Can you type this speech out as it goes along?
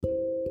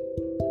I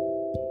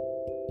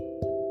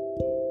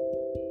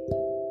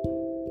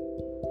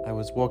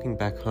was walking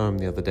back home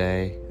the other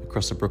day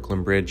across the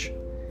Brooklyn Bridge,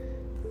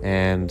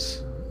 and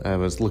I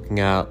was looking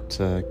out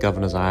to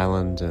Governor's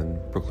Island and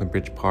Brooklyn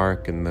Bridge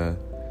Park and the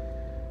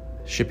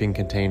shipping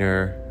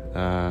container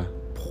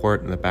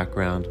port in the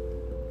background,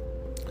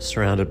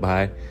 surrounded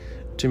by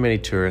too many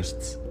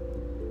tourists.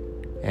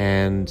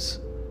 And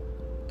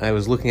I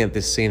was looking at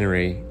this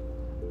scenery,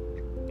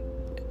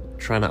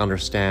 trying to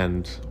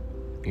understand,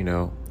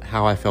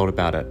 how I felt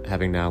about it,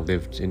 having now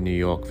lived in New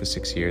York for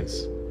 6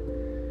 years.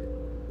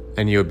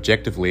 I knew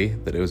objectively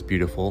that it was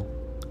beautiful.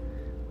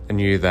 I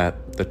knew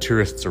that the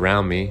tourists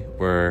around me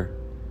were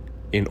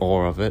in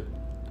awe of it.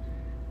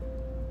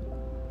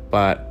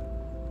 But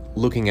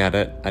looking at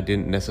it, I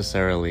didn't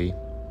necessarily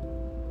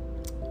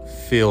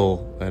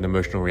feel an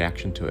emotional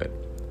reaction to it,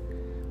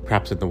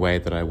 perhaps in the way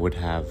that I would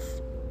have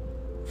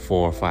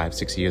 4, 5,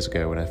 6 years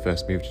ago when I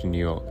first moved to New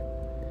York.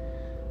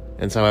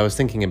 And so I was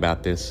thinking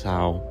about this,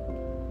 how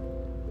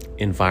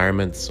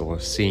environments or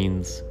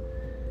scenes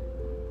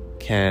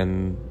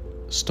can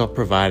stop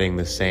providing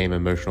the same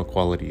emotional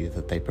quality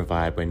that they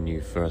provide when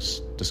you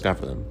first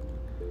discover them.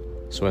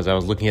 So as I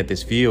was looking at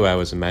this view, I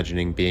was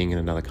imagining being in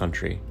another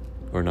country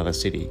or another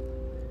city.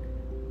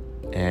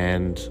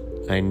 And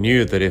I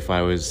knew that if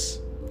I was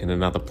in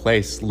another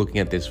place looking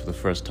at this for the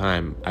first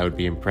time, I would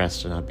be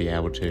impressed and I'd be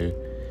able to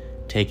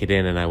take it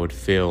in and I would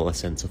feel a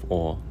sense of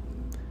awe.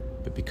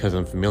 But because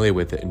I'm familiar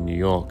with it in New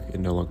York,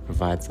 it no longer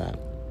provides that.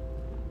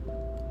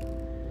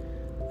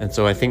 And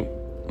so I think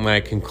my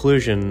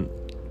conclusion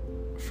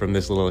from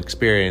this little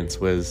experience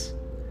was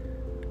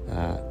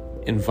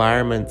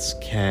environments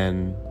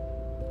can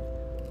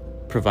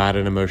provide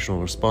an emotional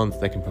response.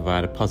 They can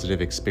provide a positive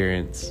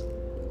experience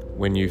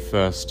when you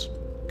first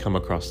come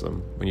across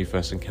them, when you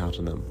first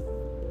encounter them.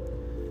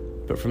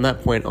 But from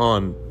that point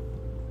on,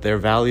 their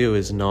value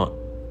is not,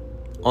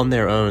 on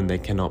their own, they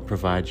cannot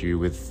provide you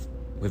with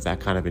that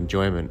kind of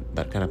enjoyment,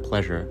 that kind of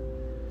pleasure.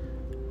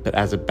 But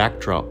as a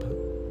backdrop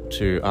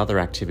to other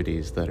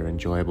activities that are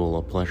enjoyable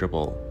or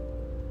pleasurable,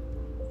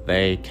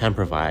 they can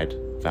provide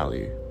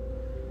value.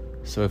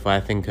 So if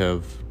I think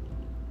of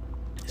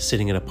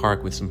sitting in a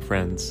park with some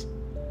friends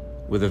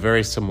with a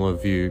very similar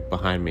view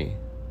behind me,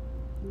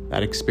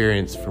 that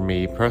experience for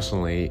me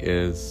personally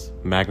is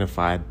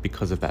magnified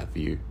because of that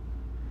view.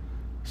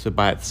 So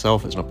by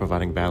itself, it's not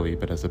providing value,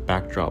 but as a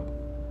backdrop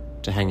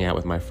to hanging out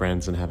with my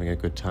friends and having a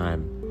good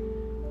time,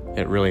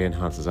 it really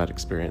enhances that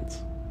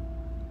experience.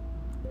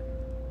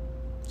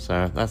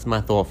 So that's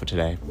my thought for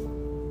today.